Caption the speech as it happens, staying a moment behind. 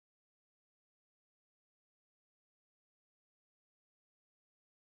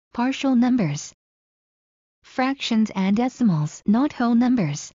partial numbers. Fractions and decimals, not whole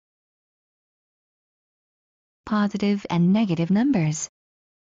numbers. Positive and negative numbers.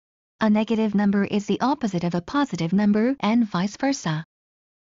 A negative number is the opposite of a positive number and vice versa.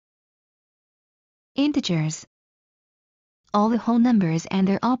 Integers. All the whole numbers and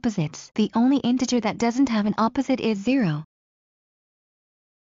their opposites. The only integer that doesn't have an opposite is 0.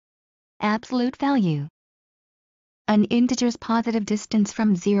 Absolute value. An integer's positive distance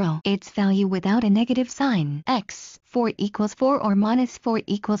from 0, its value without a negative sign, x, 4 equals 4 or minus 4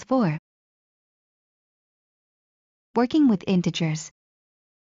 equals 4. Working with integers.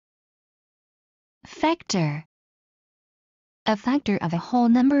 Factor. A factor of a whole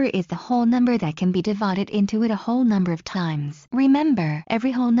number is the whole number that can be divided into it a whole number of times. Remember,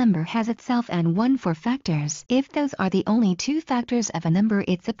 every whole number has itself and one for factors. If those are the only two factors of a number,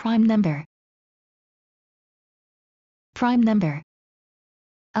 it's a prime number. Prime number.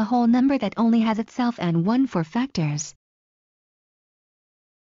 A whole number that only has itself and one for factors.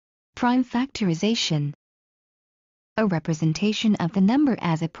 Prime factorization. A representation of the number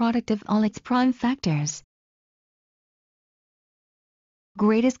as a product of all its prime factors.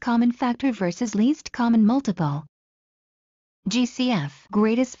 Greatest common factor versus least common multiple. GCF.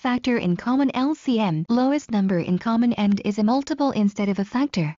 Greatest factor in common LCM. Lowest number in common end is a multiple instead of a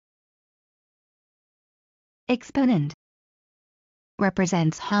factor. Exponent.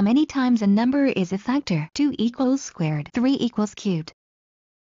 Represents how many times a number is a factor. 2 equals squared, 3 equals cubed.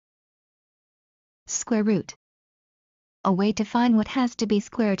 Square root. A way to find what has to be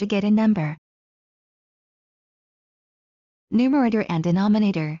squared to get a number. Numerator and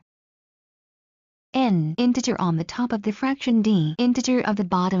denominator. N. Integer on the top of the fraction. D. Integer of the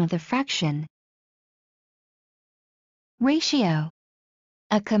bottom of the fraction. Ratio.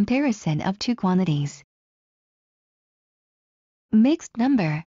 A comparison of two quantities. Mixed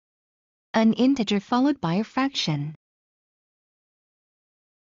number. An integer followed by a fraction.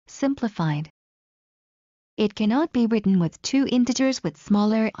 Simplified. It cannot be written with two integers with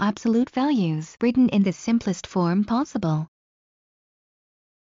smaller absolute values. Written in the simplest form possible.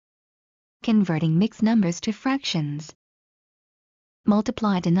 Converting mixed numbers to fractions.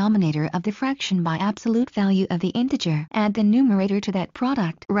 Multiply denominator of the fraction by absolute value of the integer. Add the numerator to that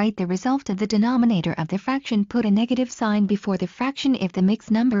product. Write the result of the denominator of the fraction. Put a negative sign before the fraction if the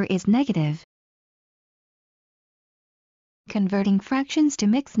mixed number is negative. Converting fractions to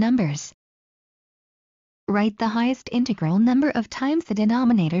mixed numbers. Write the highest integral number of times the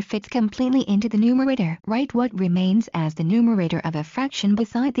denominator fits completely into the numerator. Write what remains as the numerator of a fraction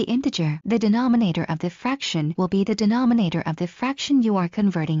beside the integer. The denominator of the fraction will be the denominator of the fraction you are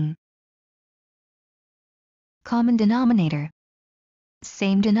converting. Common denominator.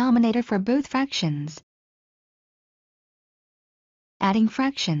 Same denominator for both fractions. Adding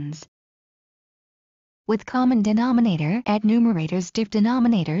fractions. With common denominator, add numerators. Diff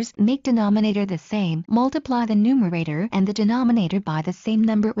denominators. Make denominator the same. Multiply the numerator and the denominator by the same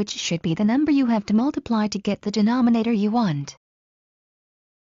number, which should be the number you have to multiply to get the denominator you want.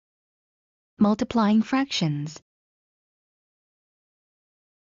 Multiplying fractions.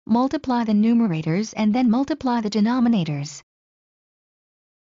 Multiply the numerators and then multiply the denominators.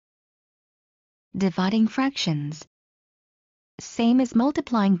 Dividing fractions. Same as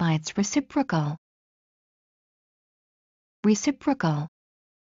multiplying by its reciprocal. Reciprocal.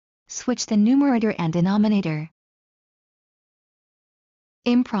 Switch the numerator and denominator.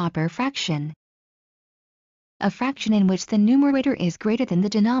 Improper fraction. A fraction in which the numerator is greater than the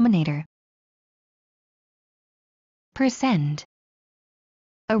denominator. Percent.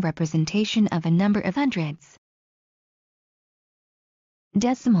 A representation of a number of hundreds.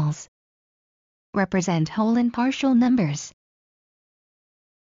 Decimals. Represent whole and partial numbers.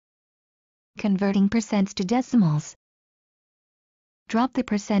 Converting percents to decimals. Drop the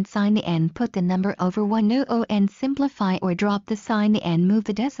percent sign and put the number over 10 and simplify, or drop the sign and move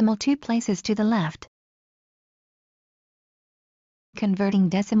the decimal 2 places to the left. Converting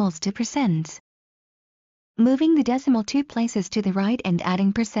decimals to percents. Moving the decimal 2 places to the right and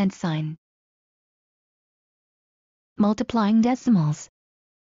adding percent sign. Multiplying decimals.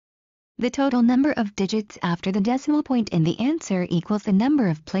 The total number of digits after the decimal point in the answer equals the number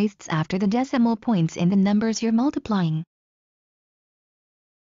of places after the decimal points in the numbers you're multiplying.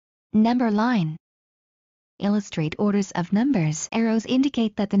 Number line. Illustrate orders of numbers. Arrows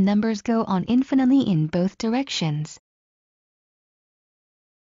indicate that the numbers go on infinitely in both directions.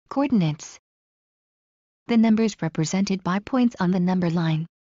 Coordinates. The numbers represented by points on the number line.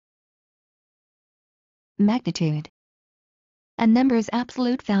 Magnitude. A number's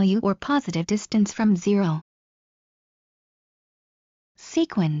absolute value or positive distance from 0.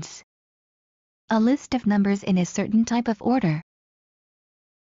 Sequence. A list of numbers in a certain type of order.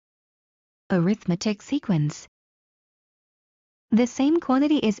 Arithmetic sequence. The same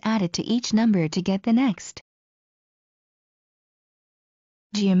quantity is added to each number to get the next.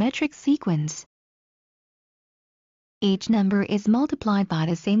 Geometric sequence. Each number is multiplied by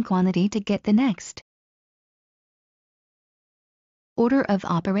the same quantity to get the next. Order of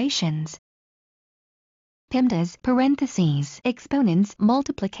operations. PIMDAs, parentheses, exponents,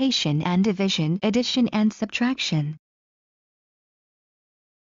 multiplication and division, addition and subtraction.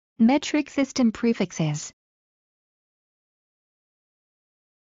 Metric system prefixes.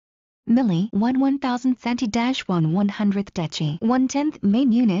 Milli 1/1000 centi-1 100th deci 1/10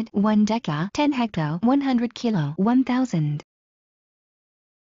 main unit 1 deca 10 hecto 100 kilo 1000.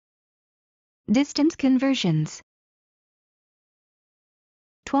 Distance conversions.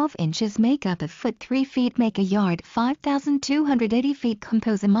 12 inches make up a foot, 3 feet make a yard, 5,280 feet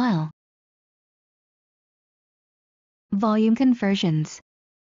compose a mile. Volume conversions.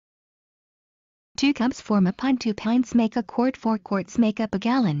 2 cups form a pint, 2 pints make a quart, 4 quarts make up a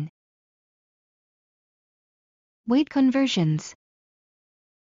gallon. Weight conversions.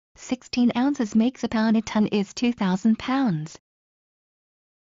 16 ounces makes a pound, a ton is 2,000 pounds.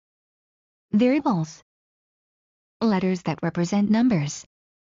 Variables. Letters that represent numbers.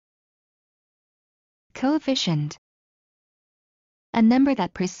 Coefficient. A number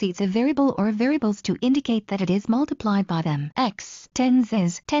that precedes a variable or variables to indicate that it is multiplied by them. X 10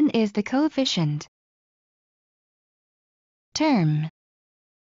 is the coefficient. Term.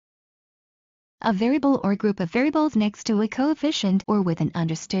 A variable or group of variables next to a coefficient or with an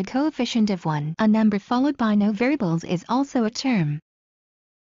understood coefficient of 1. A number followed by no variables is also a term.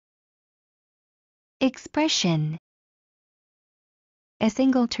 Expression. A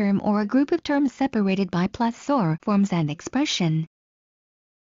single term or a group of terms separated by plus or forms an expression.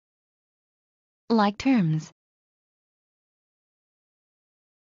 Like terms.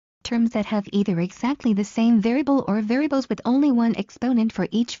 Terms that have either exactly the same variable or variables with only one exponent for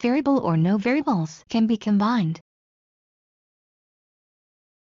each variable or no variables can be combined.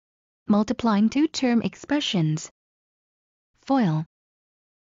 Multiplying two-term expressions. FOIL.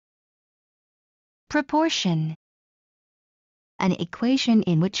 Proportion. An equation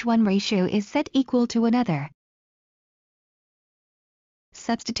in which one ratio is set equal to another.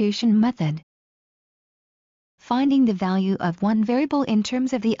 Substitution method. Finding the value of one variable in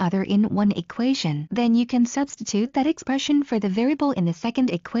terms of the other in one equation, then you can substitute that expression for the variable in the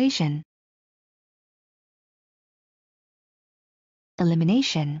second equation.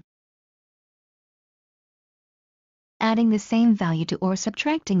 Elimination. Adding the same value to or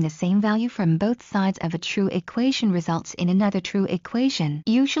subtracting the same value from both sides of a true equation results in another true equation.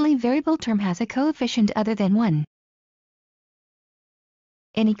 Usually variable term has a coefficient other than 1.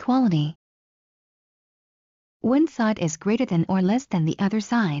 Inequality. One side is greater than or less than the other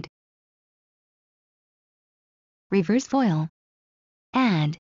side. Reverse FOIL.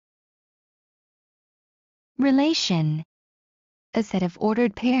 Add. Relation. A set of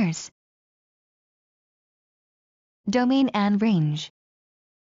ordered pairs. Domain and range.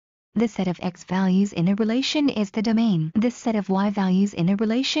 The set of x values in a relation is the domain. The set of y values in a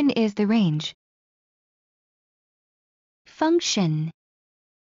relation is the range. Function.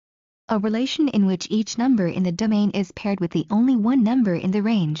 A relation in which each number in the domain is paired with the only one number in the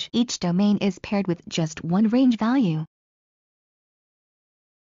range. Each domain is paired with just one range value.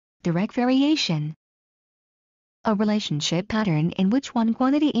 Direct variation. A relationship pattern in which one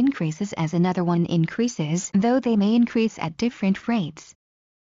quantity increases as another one increases, though they may increase at different rates.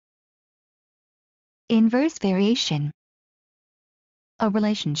 Inverse variation. A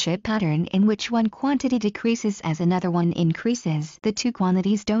relationship pattern in which one quantity decreases as another one increases. The two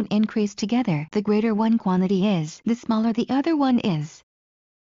quantities don't increase together. The greater one quantity is, the smaller the other one is.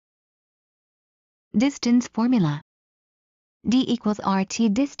 Distance formula. D equals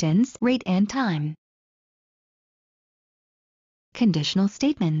RT, distance, rate and time. Conditional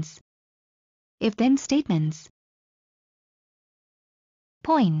statements. If-then statements.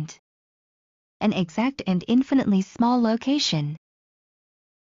 Point. An exact and infinitely small location.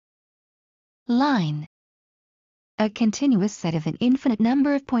 Line. A continuous set of an infinite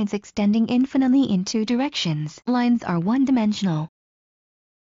number of points extending infinitely in two directions. Lines are one-dimensional.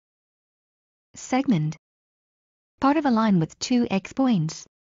 Segment. Part of a line with two x points.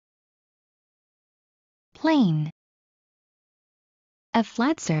 Plane. A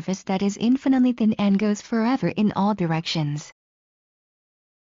flat surface that is infinitely thin and goes forever in all directions.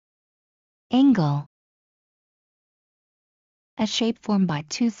 Angle. A shape formed by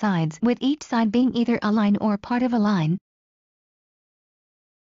two sides, with each side being either a line or part of a line.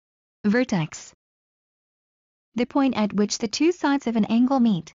 Vertex. The point at which the two sides of an angle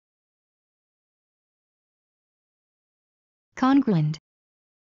meet. Congruent.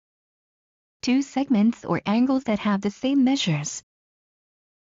 Two segments or angles that have the same measures.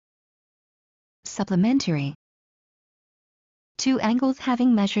 Supplementary. Two angles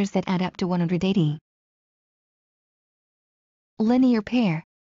having measures that add up to 180. Linear pair.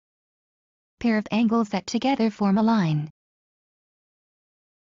 Pair of angles that together form a line.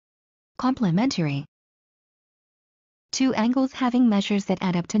 Complementary. Two angles having measures that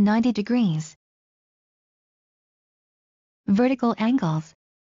add up to 90 degrees. Vertical angles.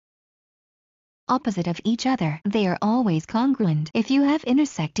 Opposite of each other, they are always congruent. If you have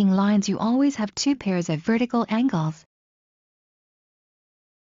intersecting lines, you always have two pairs of vertical angles.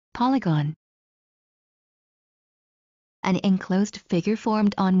 Polygon. An enclosed figure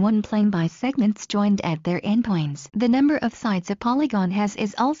formed on one plane by segments joined at their endpoints. The number of sides a polygon has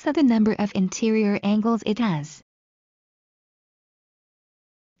is also the number of interior angles it has.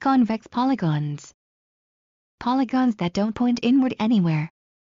 Convex polygons. Polygons that don't point inward anywhere.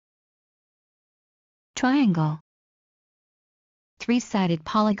 Triangle. Three-sided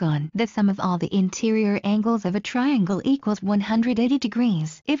polygon. The sum of all the interior angles of a triangle equals 180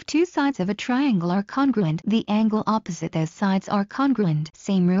 degrees. If two sides of a triangle are congruent, the angle opposite those sides are congruent.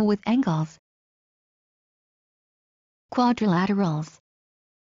 Same rule with angles. Quadrilaterals.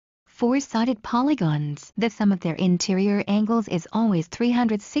 Four-sided polygons. The sum of their interior angles is always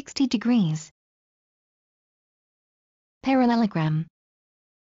 360 degrees. Parallelogram.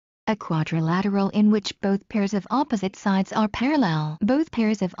 A quadrilateral in which both pairs of opposite sides are parallel. Both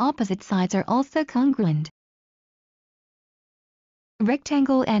pairs of opposite sides are also congruent.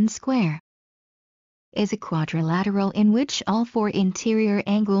 Rectangle and square is a quadrilateral in which all four interior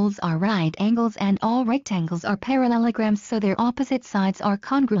angles are right angles and all rectangles are parallelograms, so their opposite sides are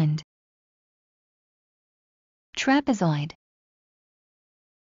congruent. Trapezoid.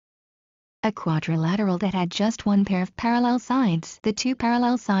 A quadrilateral that had just one pair of parallel sides. The two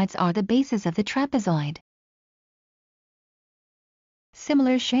parallel sides are the bases of the trapezoid.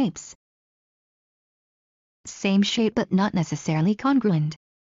 Similar shapes. Same shape but not necessarily congruent.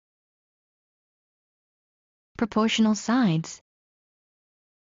 Proportional sides.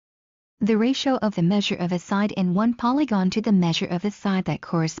 The ratio of the measure of a side in one polygon to the measure of the side that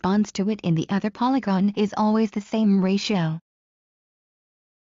corresponds to it in the other polygon is always the same ratio.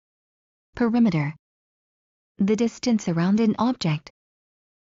 Perimeter. The distance around an object.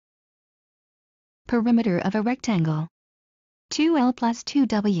 Perimeter of a rectangle. 2L plus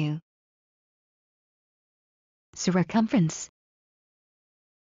 2W. Circumference.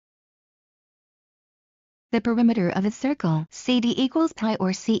 The perimeter of a circle. CD equals pi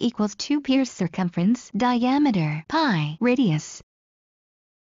or C equals 2 pi. Circumference. Diameter. Pi. Radius.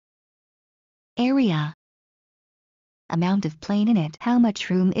 Area. Amount of plane in it. How much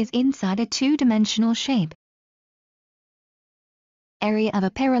room is inside a two-dimensional shape. Area of a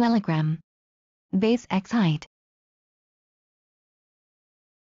parallelogram. Base x height.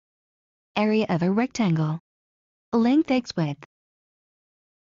 Area of a rectangle. Length x width.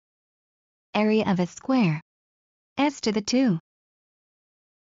 Area of a square. S to the 2.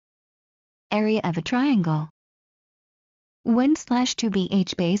 Area of a triangle.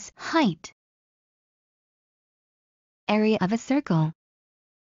 1/2bh base height. Area of a circle.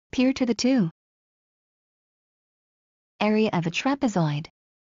 Pi to the 2. Area of a trapezoid.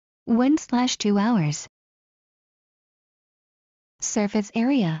 1/2 hours. Surface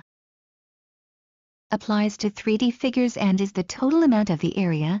area. Applies to 3D figures and is the total amount of the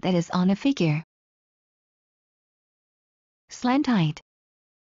area that is on a figure. Slant height.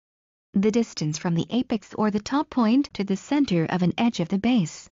 The distance from the apex or the top point to the center of an edge of the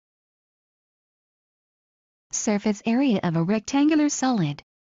base. Surface area of a rectangular solid.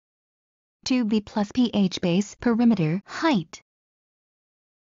 2b plus ph base. Perimeter. Height.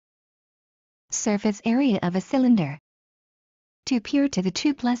 Surface area of a cylinder. 2 pi to the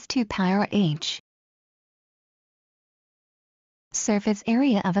 2 plus 2 pi r/h. Surface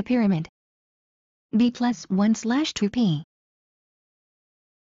area of a pyramid. b plus 1/2p.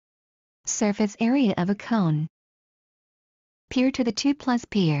 Surface area of a cone. Pi to the 2 plus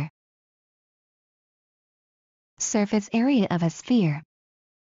pi. Surface area of a sphere.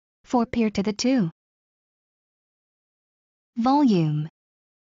 4 pi to the 2. Volume.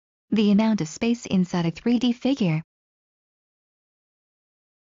 The amount of space inside a 3D figure.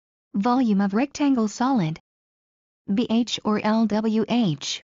 Volume of rectangle solid. BH or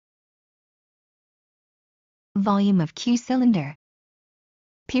LWH. Volume of Q cylinder.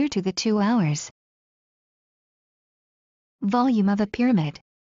 Pi to the 2 hours. Volume of a pyramid.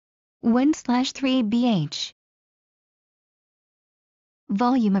 1/3bh.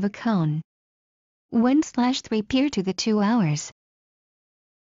 Volume of a cone. 1/3 pi to the 2 hours.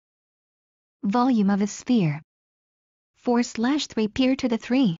 Volume of a sphere. 4/3 pi to the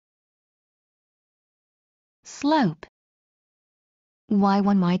 3. Slope.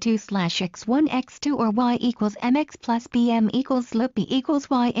 y1 y2/x1 x2 or y equals mx plus bm equals slope b equals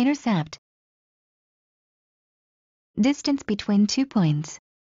y intercept. Distance between 2 points.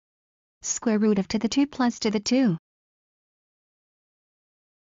 Square root of to the 2 plus to the 2.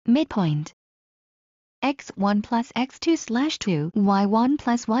 Midpoint. x1 plus x2/2 y1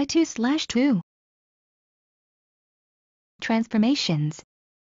 plus y2/2. Transformations.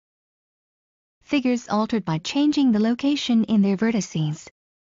 Figures altered by changing the location in their vertices.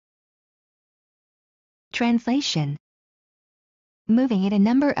 Translation. Moving it a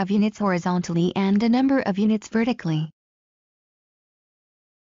number of units horizontally and a number of units vertically.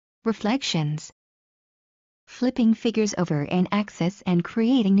 Reflections. Flipping figures over an axis and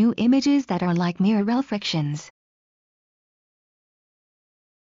creating new images that are like mirror reflections.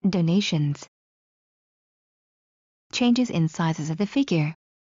 Donations. Changes in sizes of the figure.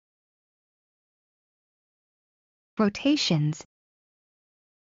 Rotations.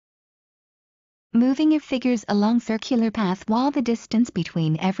 Moving of figures along circular path while the distance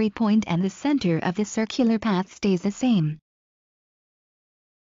between every point and the center of the circular path stays the same.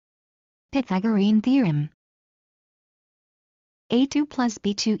 Pythagorean Theorem. A2 plus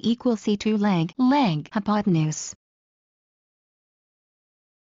B2 equals C2 leg hypotenuse.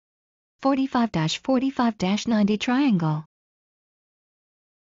 45-45-90 triangle.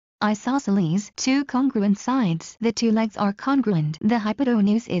 Isosceles, 2 congruent sides. The 2 legs are congruent. The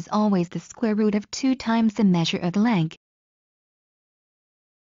hypotenuse is always the square root of 2 times the measure of the leg.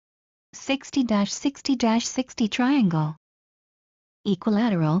 60-60-60 triangle.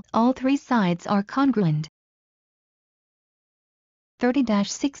 Equilateral, all 3 sides are congruent.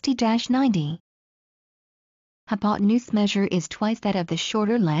 30-60-90. Hypotenuse measure is twice that of the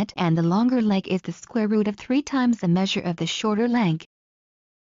shorter leg and the longer leg is the square root of 3 times the measure of the shorter leg.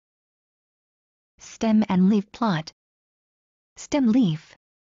 Stem and leaf plot. Stem leaf.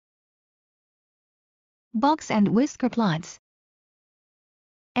 Box and whisker plots.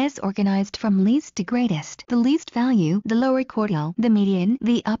 S organized from least to greatest. The least value, the lower quartile, the median,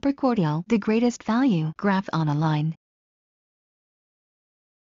 the upper quartile, the greatest value. Graph on a line.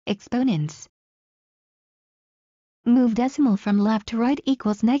 Exponents. Move decimal from left to right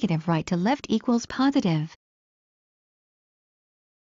equals negative, right to left equals positive.